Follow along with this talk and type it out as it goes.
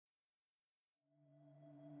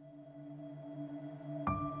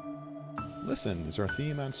Listen is our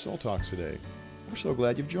theme on Soul Talks today. We're so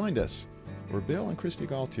glad you've joined us. We're Bill and Christy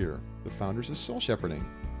Galtier, the founders of Soul Shepherding.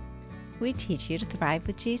 We teach you to thrive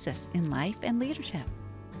with Jesus in life and leadership.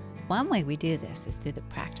 One way we do this is through the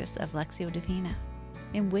practice of Lectio Divina,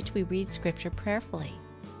 in which we read Scripture prayerfully,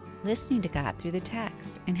 listening to God through the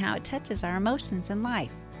text and how it touches our emotions and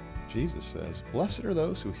life. Jesus says, "Blessed are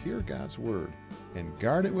those who hear God's word and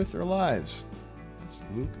guard it with their lives." That's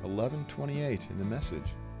Luke 11:28 in the Message.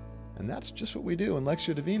 And that's just what we do in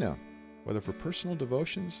Lectio Divina, whether for personal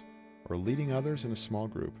devotions or leading others in a small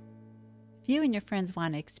group. If you and your friends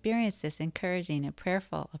want to experience this encouraging and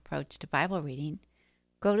prayerful approach to Bible reading,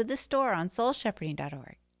 go to the store on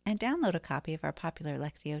soulshepherding.org and download a copy of our popular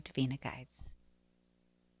Lectio Divina guides.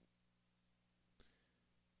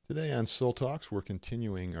 Today on Soul Talks, we're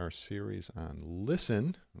continuing our series on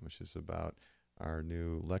Listen, which is about our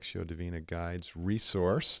new Lectio Divina Guides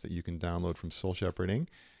resource that you can download from Soul Shepherding.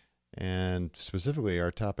 And specifically,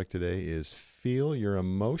 our topic today is Feel Your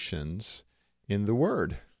Emotions in the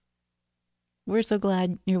Word. We're so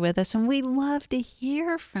glad you're with us, and we love to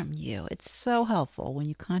hear from you. It's so helpful when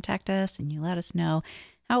you contact us and you let us know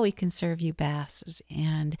how we can serve you best.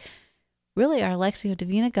 And really, our Lectio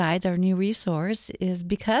Divina Guides, our new resource, is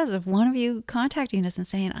because of one of you contacting us and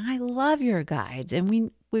saying, "I love your guides." And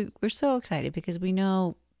we're so excited because we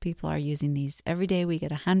know people are using these. Every day we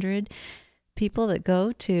get 100 people that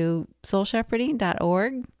go to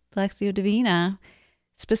soulshepherding.org, Lectio Divina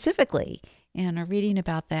specifically, and are reading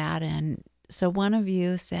about that. And so one of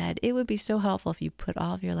you said, it would be so helpful if you put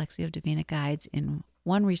all of your Lectio Divina guides in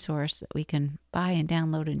one resource that we can buy and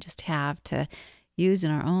download and just have to use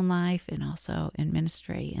in our own life and also in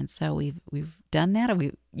ministry. And so we've done that.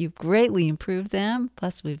 You've greatly improved them.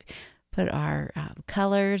 Plus we've put our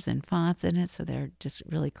colors and fonts in it, so they're just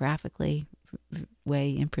really graphically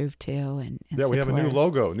way improved too. And yeah, we have a new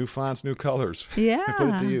logo, new fonts, new colors. Yeah. We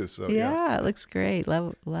put it to use. So, yeah, it looks great.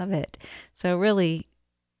 Love it. So really,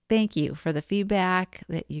 thank you for the feedback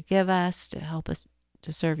that you give us to help us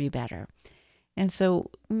to serve you better. And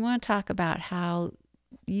so we want to talk about how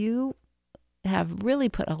you have really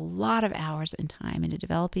put a lot of hours and time into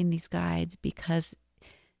developing these guides because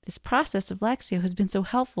this process of Lectio has been so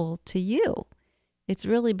helpful to you. It's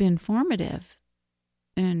really been formative,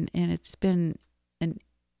 and it's been an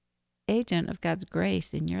agent of God's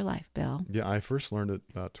grace in your life, Bill. Yeah, I first learned it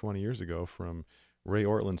about 20 years ago from Ray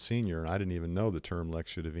Ortlund Sr., and I didn't even know the term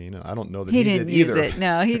Lectio Divina. I don't know that he did either. Use it.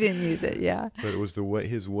 No, he didn't use it, yeah. But it was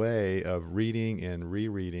his way of reading and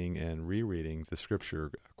rereading and rereading the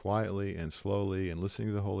Scripture quietly and slowly and listening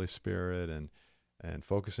to the Holy Spirit and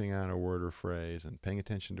focusing on a word or phrase and paying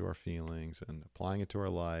attention to our feelings and applying it to our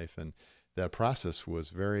life. And that process was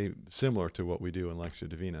very similar to what we do in Lectio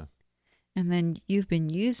Divina. And then you've been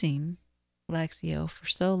using Lectio for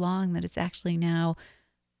so long that it's actually now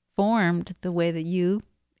formed the way that you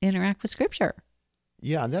interact with Scripture.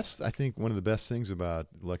 Yeah, and that's, I think, one of the best things about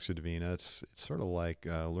Lectio Divina. It's sort of like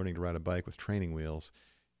learning to ride a bike with training wheels.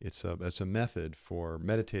 It's a method for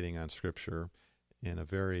meditating on Scripture in a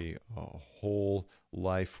very whole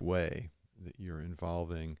life way, that you're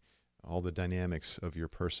involving all the dynamics of your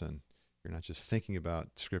person. You're not just thinking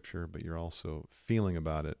about Scripture, but you're also feeling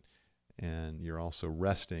about it, and you're also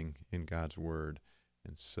resting in God's Word.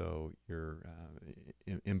 And so you're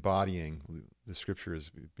embodying, the Scripture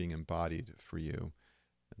is being embodied for you.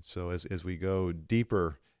 And so as we go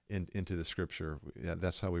deeper into the Scripture,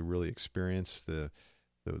 that's how we really experience the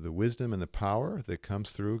wisdom and the power that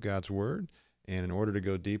comes through God's Word. And in order to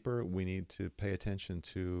go deeper, we need to pay attention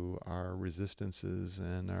to our resistances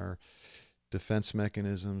and our defense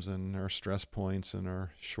mechanisms and our stress points and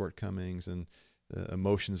our shortcomings and the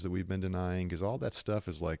emotions that we've been denying, because all that stuff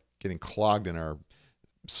is like getting clogged in our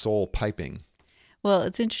soul piping. Well,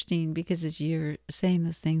 it's interesting because as you're saying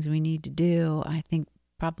those things we need to do, I think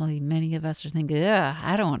probably many of us are thinking,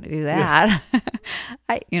 I don't want to do that. Yeah.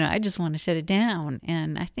 I just want to shut it down.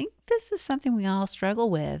 And I think this is something we all struggle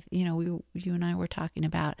with. You and I were talking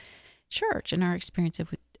about church and our experience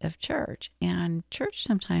of church. And church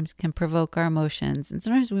sometimes can provoke our emotions. And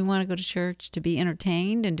sometimes we want to go to church to be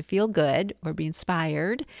entertained and to feel good or be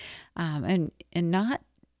inspired, and not,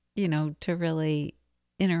 to really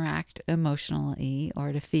interact emotionally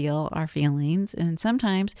or to feel our feelings. And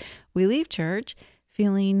sometimes we leave church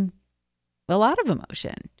feeling a lot of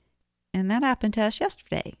emotion. And that happened to us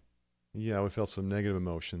yesterday. Yeah, we felt some negative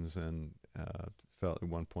emotions and felt at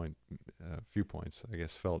one point, a few points, I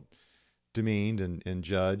guess, felt demeaned and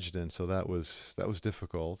judged. And so that was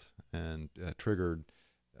difficult and triggered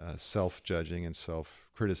self-judging and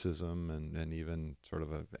self-criticism and even sort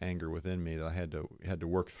of an anger within me that I had to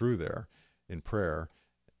work through there in prayer.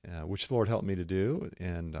 which the Lord helped me to do,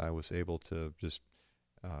 and I was able to just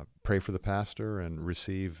pray for the pastor and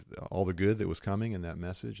receive all the good that was coming in that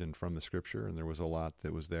message and from the Scripture, and there was a lot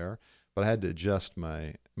that was there. But I had to adjust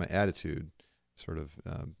my attitude sort of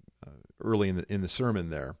early in the sermon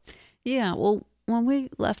there. Yeah, well, when we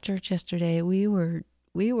left church yesterday, we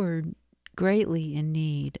were greatly in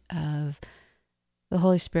need of the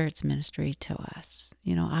Holy Spirit's ministry to us.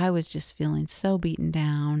 You know, I was just feeling so beaten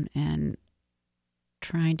down and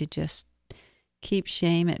trying to just keep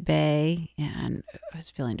shame at bay, and I was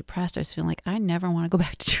feeling depressed. I was feeling like I never want to go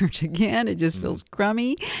back to church again. It just feels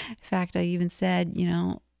crummy. In fact, I even said, you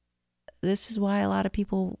know, this is why a lot of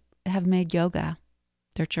people have made yoga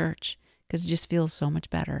their church, because it just feels so much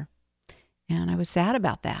better. And I was sad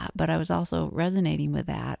about that, but I was also resonating with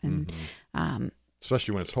that. And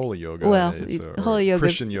especially when it's holy yoga. Well, holy yoga,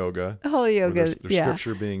 Christian yoga. Holy yoga, there's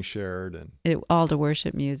scripture being shared and all to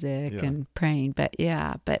worship music and praying. But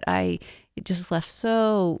it just left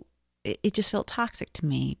it just felt toxic to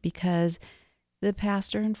me, because the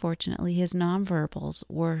pastor, unfortunately, his nonverbals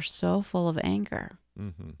were so full of anger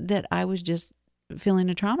that I was just feeling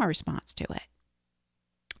a trauma response to it.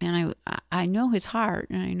 And I know his heart,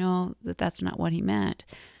 and I know that that's not what he meant,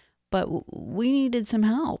 but we needed some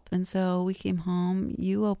help. And so we came home.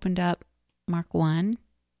 You opened up Mark 1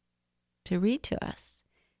 to read to us.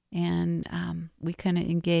 And we kind of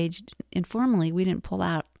engaged informally. We didn't pull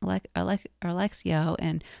out our Lectio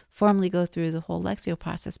and formally go through the whole Lectio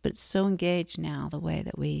process, but it's so engaged now, the way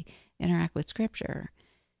that we interact with Scripture.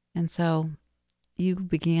 And so you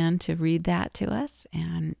began to read that to us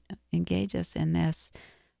and engage us in this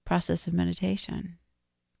process of meditation.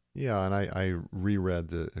 Yeah, and I reread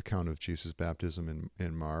the account of Jesus' baptism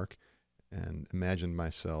in Mark and imagined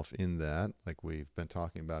myself in that, like we've been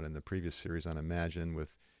talking about in the previous series on Imagine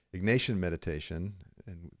with Ignatian meditation,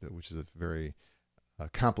 which is a very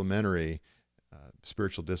complementary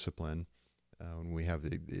spiritual discipline. When we have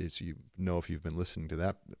as you know, if you've been listening to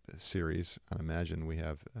that series on Imagine, we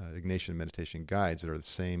have Ignatian meditation guides that are the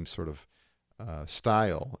same sort of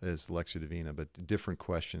style as Lectio Divina, but different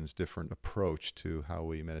questions, different approach to how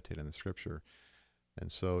we meditate on the Scripture.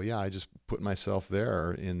 And so, I just put myself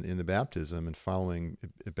there in the baptism and following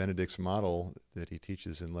Benedict's model that he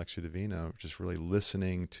teaches in Lectio Divina, just really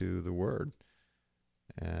listening to the Word.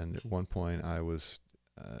 And at one point, I was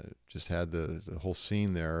just had the whole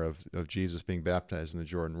scene there of Jesus being baptized in the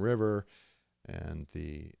Jordan River, and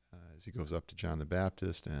as he goes up to John the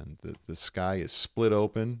Baptist, and the sky is split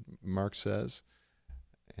open, Mark says,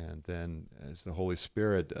 and then as the Holy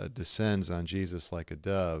Spirit descends on Jesus like a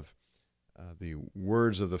dove, the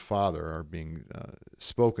words of the Father are being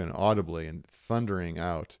spoken audibly and thundering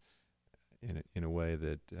out in a way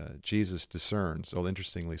that Jesus discerns. So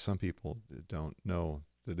interestingly, some people don't know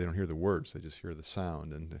that they don't hear the words; they just hear the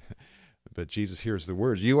sound. But Jesus hears the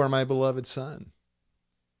words: "You are my beloved Son,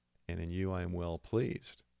 and in you I am well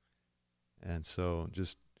pleased." And so,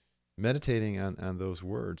 just meditating on those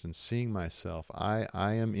words and seeing myself, I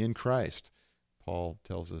am in Christ. Paul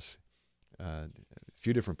tells us a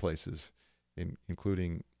few different places,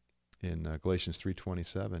 including in Galatians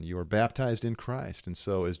 3:27, you are baptized in Christ. And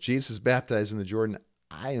so as Jesus baptized in the Jordan,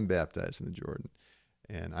 I am baptized in the Jordan.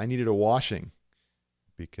 And I needed a washing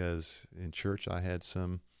because in church I had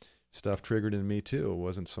some stuff triggered in me too. It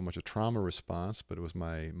wasn't so much a trauma response, but it was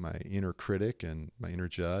my inner critic and my inner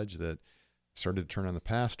judge that started to turn on the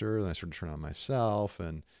pastor, and I started to turn on myself,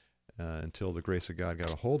 and until the grace of God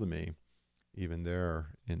got a hold of me, even there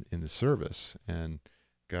in the service, and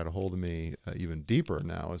got a hold of me even deeper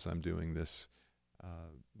now as I'm doing this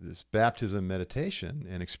baptism meditation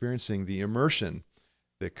and experiencing the immersion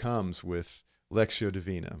that comes with Lectio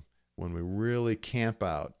Divina when we really camp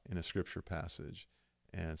out in a scripture passage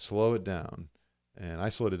and slow it down. And I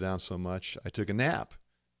slowed it down so much, I took a nap.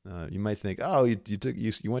 You might think, oh, you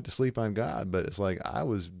went to sleep on God, but it's like I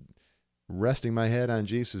was resting my head on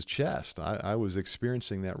Jesus' chest. I was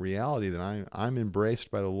experiencing that reality that I'm embraced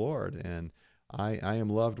by the Lord, and I am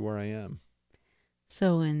loved where I am.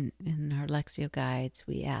 So in our Lectio guides,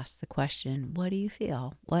 we ask the question, what do you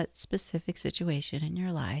feel? What specific situation in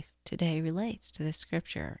your life today relates to this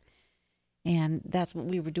Scripture? And that's what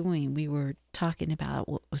we were doing. We were talking about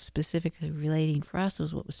what was specifically relating for us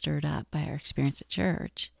was what was stirred up by our experience at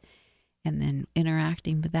church, and then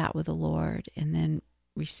interacting with that with the Lord, and then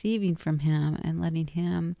receiving from Him and letting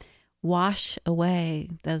Him wash away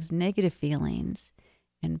those negative feelings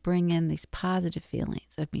and bring in these positive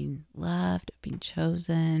feelings of being loved, of being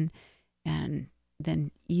chosen, and then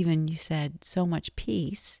even you said so much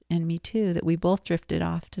peace, and me too, that we both drifted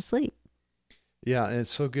off to sleep. Yeah, and it's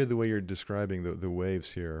so good the way you're describing the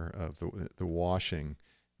waves here of the washing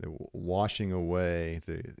washing away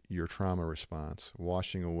your trauma response,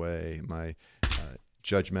 washing away my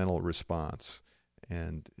judgmental response,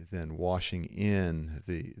 and then washing in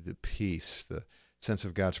the peace, the sense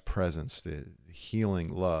of God's presence, the healing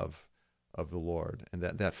love of the Lord. And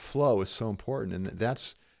that flow is so important. And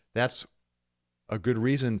that's a good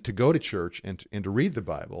reason to go to church and to read the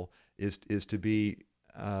Bible is to be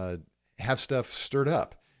have stuff stirred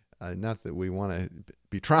up. Not that we want to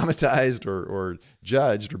be traumatized or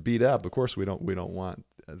judged or beat up. Of course, we don't want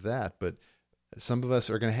that. But some of us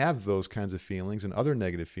are going to have those kinds of feelings and other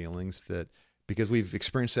negative feelings that because we've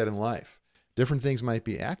experienced that in life. Different things might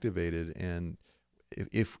be activated, and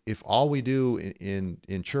if all we do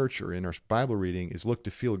in church or in our Bible reading is look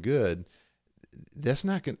to feel good, that's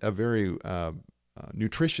not a very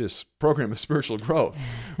nutritious program of spiritual growth.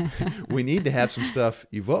 We need to have some stuff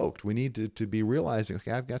evoked. We need to be realizing,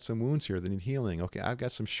 okay, I've got some wounds here that need healing. Okay, I've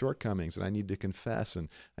got some shortcomings that I need to confess, and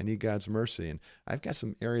I need God's mercy. And I've got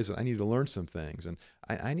some areas that I need to learn some things, and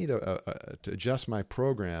I need to adjust my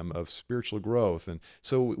program of spiritual growth. And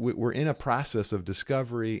so we're in a process of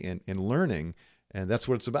discovery and learning. And that's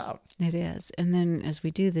what it's about. It is. And then as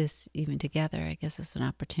we do this even together, I guess it's an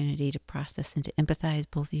opportunity to process and to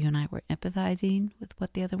empathize. Both you and I were empathizing with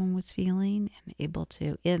what the other one was feeling and able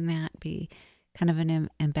to, in that, be kind of an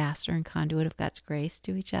ambassador and conduit of God's grace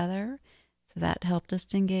to each other. So that helped us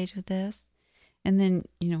to engage with this. And then,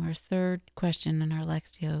 our third question in our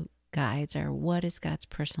Lectio guides are, what is God's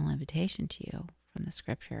personal invitation to you from the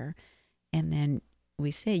scripture? And then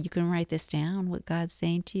we say, you can write this down, what God's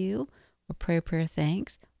saying to you, or pray a prayer of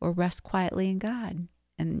thanks, or rest quietly in God.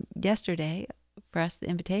 And yesterday, for us, the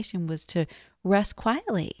invitation was to rest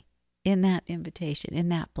quietly in that invitation, in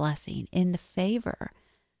that blessing, in the favor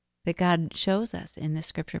that God shows us in the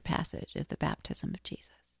scripture passage of the baptism of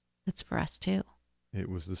Jesus. That's for us too. It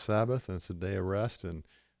was the Sabbath, and it's a day of rest, and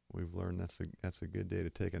we've learned that's a good day to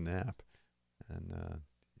take a nap. And,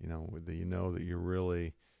 you know that you're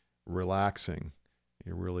really relaxing.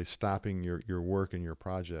 You're really stopping your work and your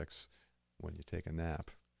projects when you take a nap.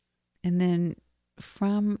 And then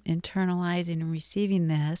from internalizing and receiving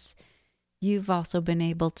this, you've also been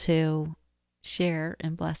able to share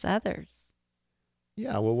and bless others.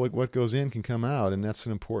 Yeah, well, what goes in can come out, and that's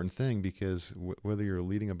an important thing because whether you're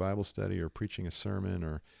leading a Bible study or preaching a sermon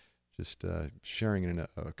or just sharing in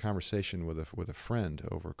a conversation with a friend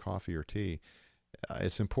over coffee or tea,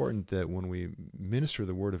 it's important that when we minister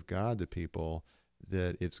the Word of God to people,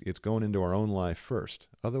 that it's going into our own life first.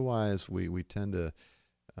 Otherwise, we tend to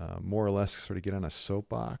more or less sort of get on a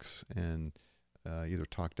soapbox and either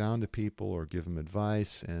talk down to people or give them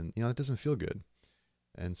advice, and it doesn't feel good.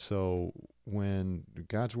 And so when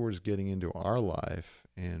God's Word is getting into our life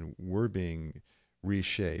and we're being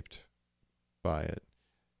reshaped by it,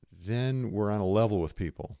 then we're on a level with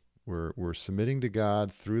people. We're submitting to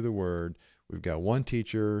God through the Word. We've got one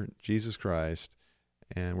teacher, Jesus Christ,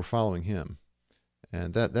 and we're following Him.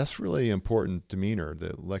 And that's really important demeanor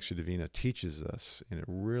that Lectio Divina teaches us, and it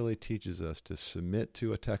really teaches us to submit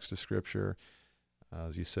to a text of Scripture.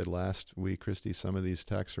 As you said last week, Christy, some of these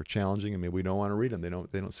texts are challenging. I mean, we don't want to read them. They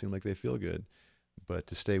don't seem like they feel good. But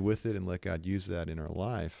to stay with it and let God use that in our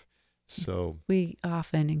life. So we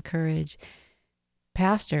often encourage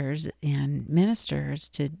pastors and ministers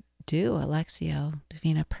to do a Lectio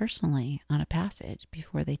Divina personally on a passage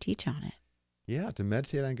before they teach on it. Yeah, to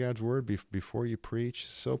meditate on God's Word before you preach,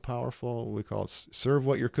 so powerful. We call it serve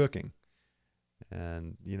what you're cooking.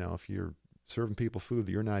 And, if you're serving people food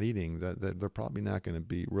that you're not eating, that they're probably not going to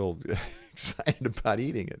be real excited about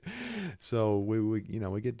eating it. So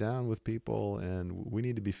we get down with people, and we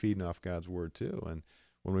need to be feeding off God's Word too. And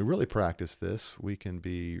when we really practice this, we can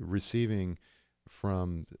be receiving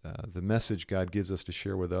from the message God gives us to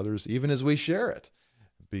share with others, even as we share it,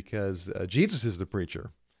 because Jesus is the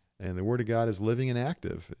preacher. And the Word of God is living and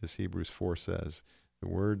active, as Hebrews 4 says. The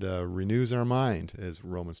Word renews our mind, as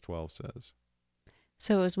Romans 12 says.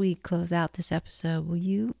 So as we close out this episode, will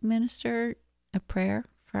you minister a prayer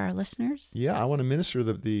for our listeners? Yeah, I want to minister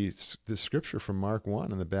the scripture from Mark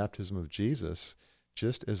 1 on the baptism of Jesus,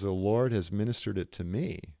 just as the Lord has ministered it to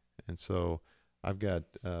me. And so I've got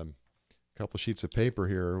a couple sheets of paper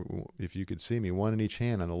here, if you could see me, one in each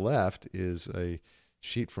hand. On the left is a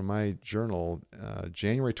sheet from my journal,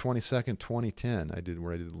 January 22nd, 2010. I did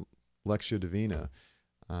Lectio Divina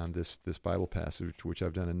on this Bible passage, which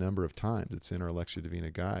I've done a number of times. It's in our Lectio Divina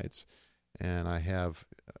guides. And I have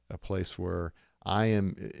a place where I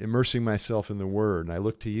am immersing myself in the Word. And I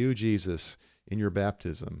look to you, Jesus, in your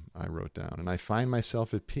baptism, I wrote down. And I find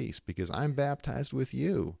myself at peace because I'm baptized with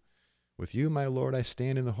you With you, my Lord, I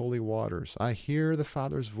stand in the holy waters. I hear the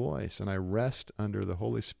Father's voice, and I rest under the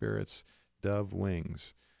Holy Spirit's dove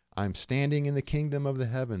wings. I'm standing in the kingdom of the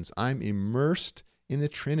heavens. I'm immersed in the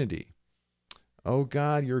Trinity. Oh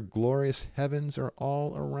God, your glorious heavens are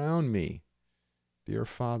all around me. Dear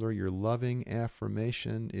Father, your loving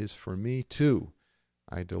affirmation is for me too.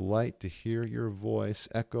 I delight to hear your voice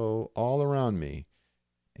echo all around me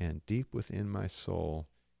and deep within my soul.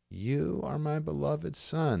 You are my beloved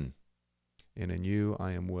Son, and in you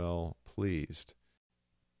I am well pleased.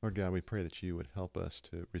 Lord God, we pray that you would help us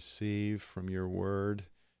to receive from your word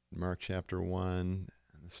in Mark chapter 1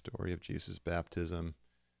 and the story of Jesus' baptism.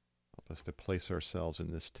 Help us to place ourselves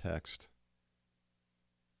in this text,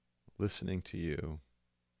 listening to you.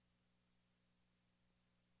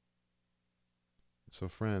 So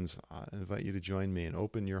friends, I invite you to join me and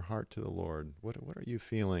open your heart to the Lord. What are you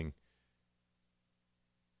feeling?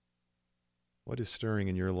 What is stirring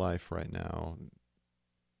in your life right now?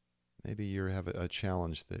 Maybe you have a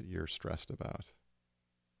challenge that you're stressed about.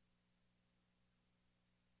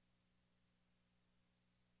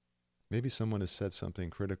 Maybe someone has said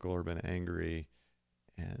something critical or been angry,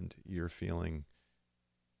 and you're feeling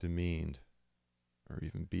demeaned or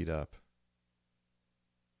even beat up.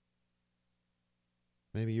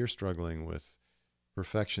 Maybe you're struggling with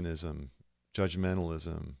perfectionism,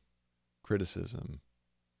 judgmentalism, criticism,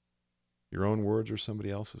 your own words or somebody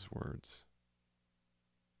else's words.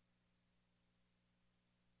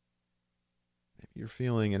 Maybe you're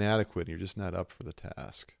feeling inadequate and you're just not up for the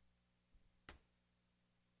task.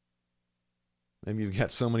 Maybe you've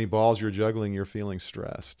got so many balls you're juggling, you're feeling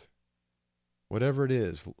stressed. Whatever it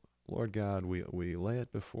is, Lord God, we lay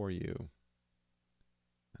it before you.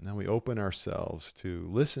 And then we open ourselves to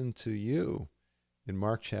listen to you in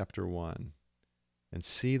Mark chapter 1 and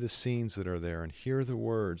see the scenes that are there and hear the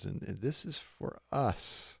words. And this is for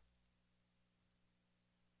us.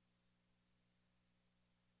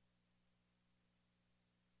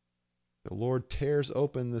 The Lord tears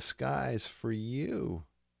open the skies for you.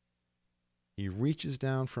 He reaches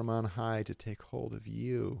down from on high to take hold of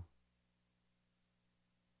you.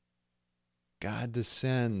 God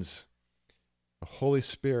descends. The Holy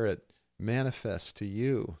Spirit manifests to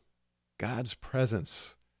you. God's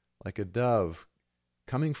presence like a dove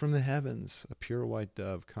coming from the heavens, a pure white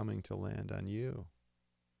dove coming to land on you.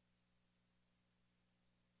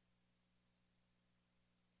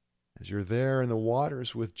 As you're there in the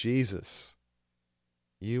waters with Jesus,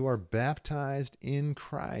 you are baptized in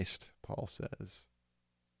Christ, Paul says.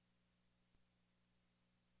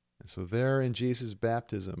 And so there in Jesus'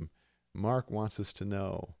 baptism, Mark wants us to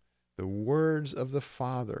know the words of the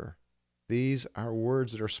Father. These are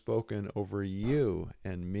words that are spoken over you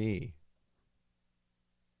and me.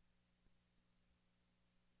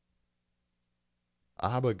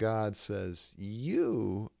 Abba, God says,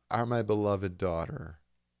 you are my beloved daughter.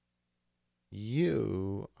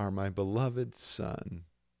 You are my beloved son.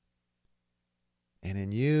 And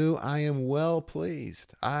in you I am well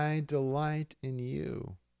pleased. I delight in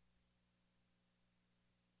you.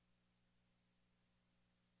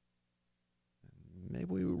 Maybe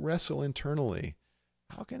we wrestle internally.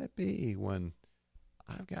 How can it be when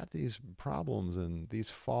I've got these problems and these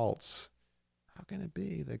faults? How can it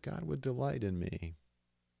be that God would delight in me?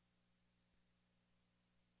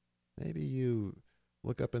 Maybe you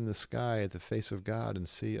look up in the sky at the face of God and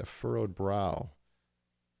see a furrowed brow,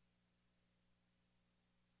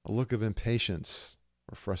 a look of impatience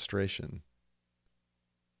or frustration.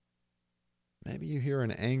 Maybe you hear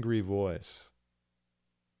an angry voice.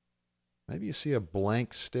 Maybe you see a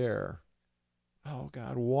blank stare. Oh,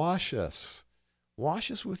 God, wash us. Wash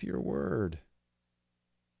us with your word.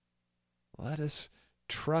 Let us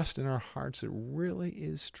trust in our hearts it really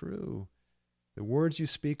is true. The words you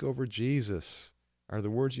speak over Jesus are the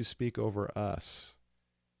words you speak over us.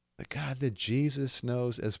 The God that Jesus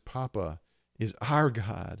knows as Papa is our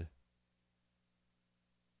God.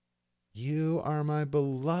 You are my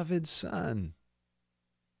beloved son.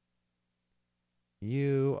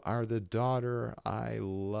 You are the daughter I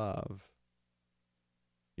love.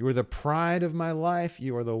 You are the pride of my life.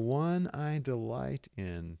 You are the one I delight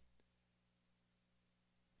in.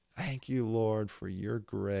 Thank you, Lord, for your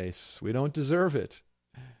grace. We don't deserve it,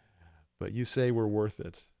 but you say we're worth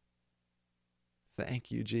it.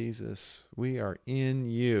 Thank you, Jesus. We are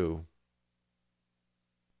in you.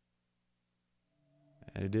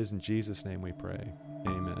 And it is in Jesus' name we pray.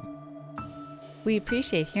 Amen. We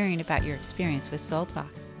appreciate hearing about your experience with Soul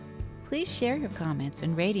Talks. Please share your comments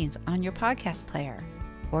and ratings on your podcast player,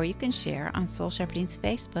 or you can share on Soul Shepherding's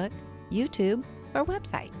Facebook, YouTube, or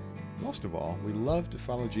website. Most of all, we love to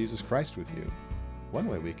follow Jesus Christ with you. One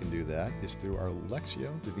way we can do that is through our Lectio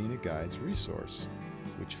Divina Guides resource,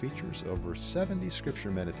 which features over 70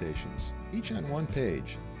 scripture meditations, each on one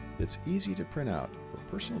page, that's easy to print out for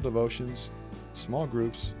personal devotions, small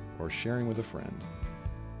groups, or sharing with a friend.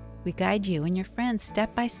 We guide you and your friends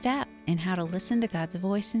step by step in how to listen to God's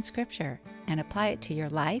voice in Scripture and apply it to your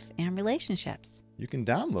life and relationships. You can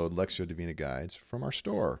download Lectio Divina Guides from our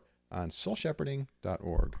store on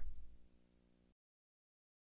soulshepherding.org.